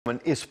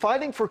Is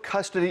fighting for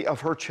custody of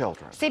her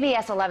children.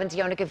 CBS 11's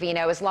Yona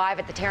Gavino is live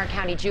at the Tarrant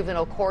County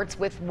Juvenile Courts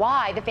with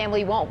why the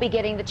family won't be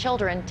getting the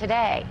children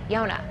today.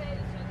 Yona.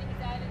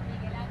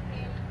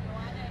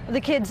 The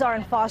kids are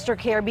in foster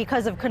care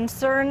because of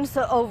concerns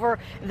over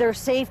their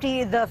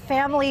safety. The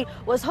family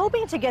was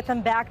hoping to get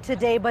them back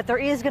today, but there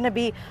is going to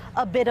be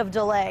a bit of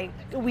delay.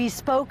 We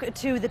spoke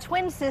to the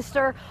twin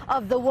sister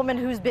of the woman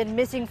who's been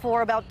missing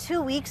for about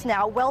 2 weeks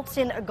now,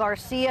 Welton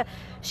Garcia.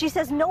 She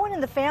says no one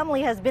in the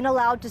family has been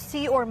allowed to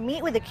see or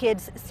meet with the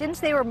kids since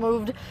they were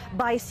moved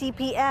by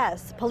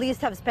CPS. Police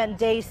have spent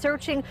days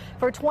searching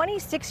for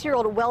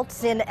 26-year-old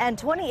Welton and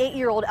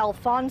 28-year-old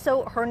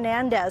Alfonso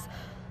Hernandez.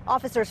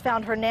 Officers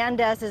found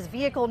Hernandez's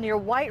vehicle near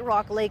White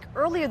Rock Lake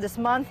earlier this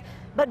month,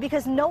 but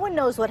because no one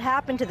knows what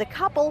happened to the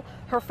couple,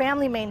 her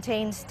family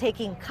maintains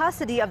taking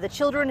custody of the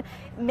children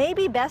may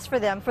be best for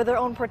them for their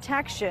own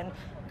protection.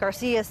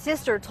 Garcia's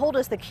sister told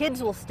us the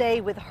kids will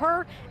stay with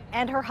her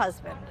and her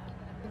husband.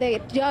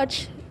 The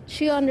judge,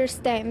 she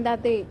understands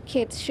that the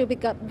kids should be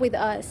with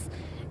us,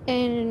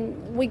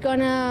 and we're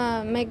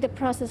gonna make the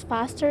process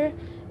faster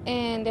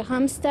and the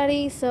home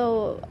study.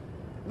 So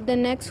the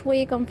next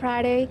week on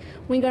Friday,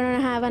 we're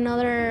gonna have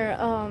another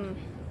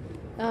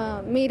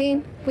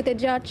meeting with the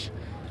judge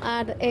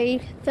at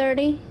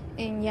 8:30,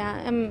 and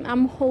yeah,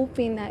 I'm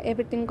hoping that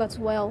everything goes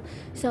well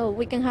so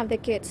we can have the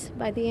kids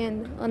by the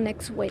end of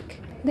next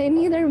week. They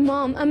need their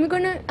mom.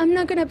 I'm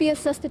not gonna be a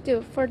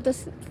substitute for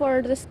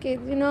this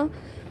kids, you know.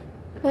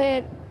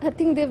 But I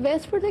think the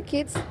best for the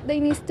kids,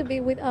 they need to be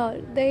with us.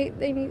 They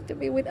need to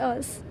be with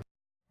us.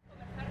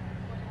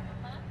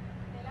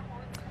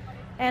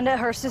 And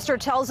her sister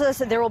tells us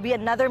there will be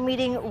another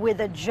meeting with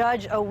a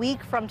judge a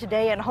week from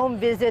today, and home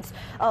visits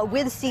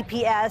with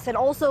CPS and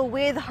also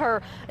with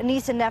her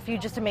niece and nephew,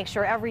 just to make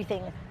sure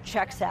everything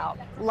checks out.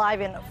 Live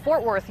in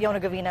Fort Worth,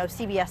 Yona Gavino,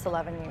 CBS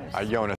 11 News. Yona.